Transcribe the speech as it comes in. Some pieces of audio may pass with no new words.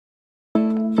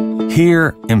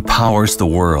HERE empowers the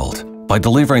world by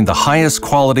delivering the highest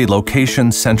quality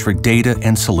location-centric data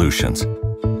and solutions.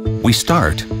 We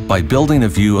start by building a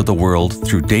view of the world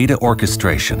through data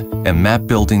orchestration and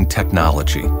map-building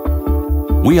technology.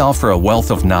 We offer a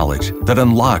wealth of knowledge that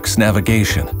unlocks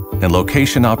navigation and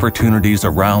location opportunities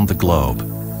around the globe.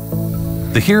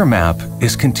 The HERE map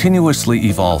is continuously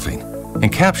evolving and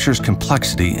captures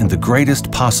complexity in the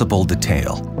greatest possible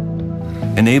detail,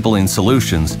 enabling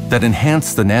solutions that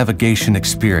enhance the navigation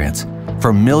experience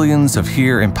for millions of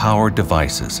HERE-empowered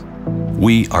devices.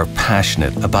 We are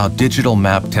passionate about digital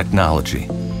map technology.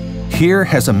 HERE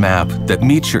has a map that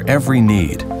meets your every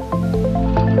need.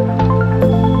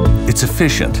 It's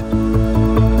efficient,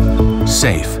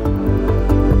 safe,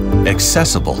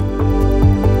 accessible,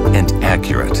 and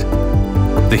accurate.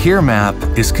 The HERE map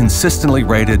is consistently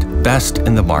rated best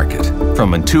in the market,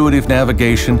 from intuitive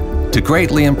navigation to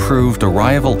greatly improved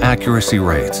arrival accuracy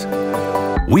rates.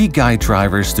 We guide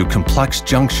drivers through complex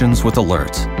junctions with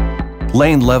alerts,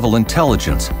 lane-level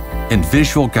intelligence, and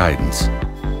visual guidance.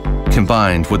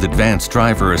 Combined with advanced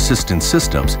driver assistance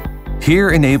systems,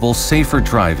 HERE enables safer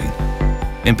driving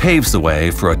and paves the way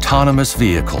for autonomous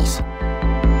vehicles.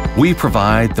 We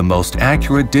provide the most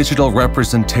accurate digital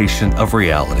representation of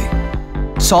reality,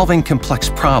 solving complex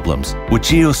problems with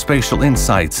geospatial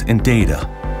insights and data.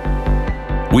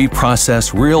 We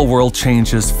process real-world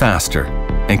changes faster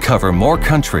and cover more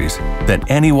countries than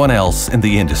anyone else in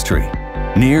the industry,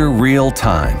 near real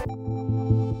time.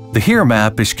 The HERE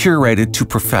map is curated to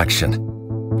perfection.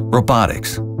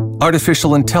 Robotics,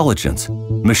 artificial intelligence,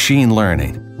 machine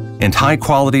learning, and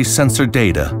high-quality sensor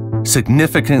data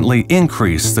significantly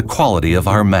increase the quality of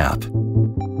our map.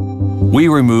 We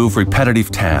remove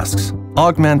repetitive tasks,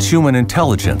 augment human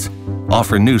intelligence,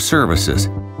 offer new services,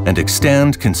 and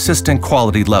extend consistent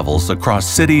quality levels across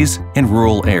cities and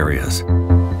rural areas.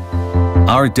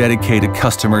 Our dedicated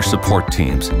customer support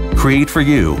teams create for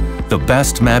you the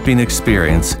best mapping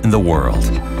experience in the world.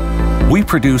 We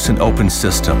produce an open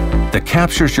system that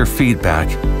captures your feedback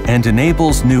and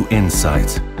enables new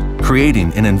insights,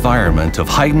 creating an environment of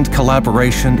heightened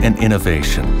collaboration and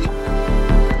innovation.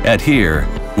 At HERE,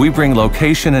 we bring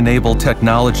location-enabled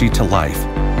technology to life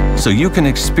so you can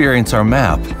experience our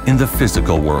map in the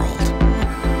physical world.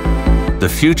 The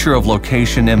future of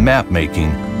location and map making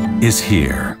is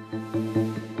HERE.